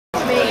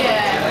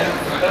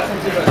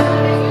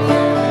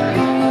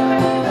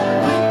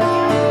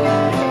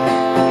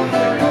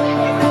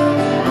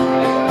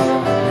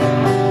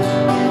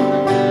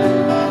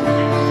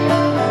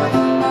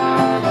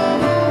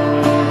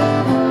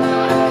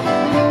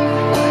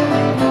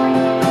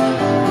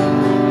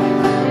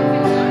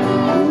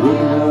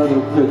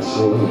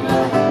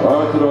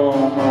I could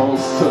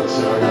almost touch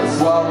it. I got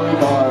swallowed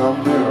by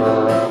a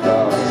mirror and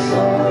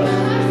outside.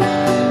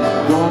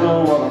 I don't know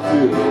what I'm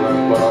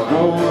feeling, but I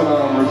know that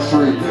I'm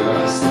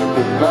retreating,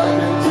 slipping back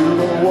into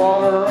the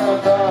water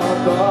and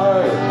I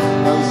die.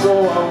 And so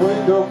I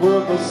wake up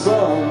with the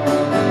sun.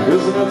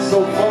 Isn't it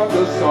so fun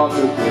to start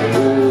the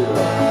day?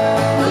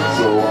 And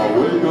so I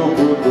wake up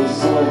with the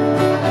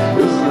sun.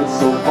 Isn't it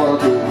so fun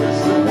to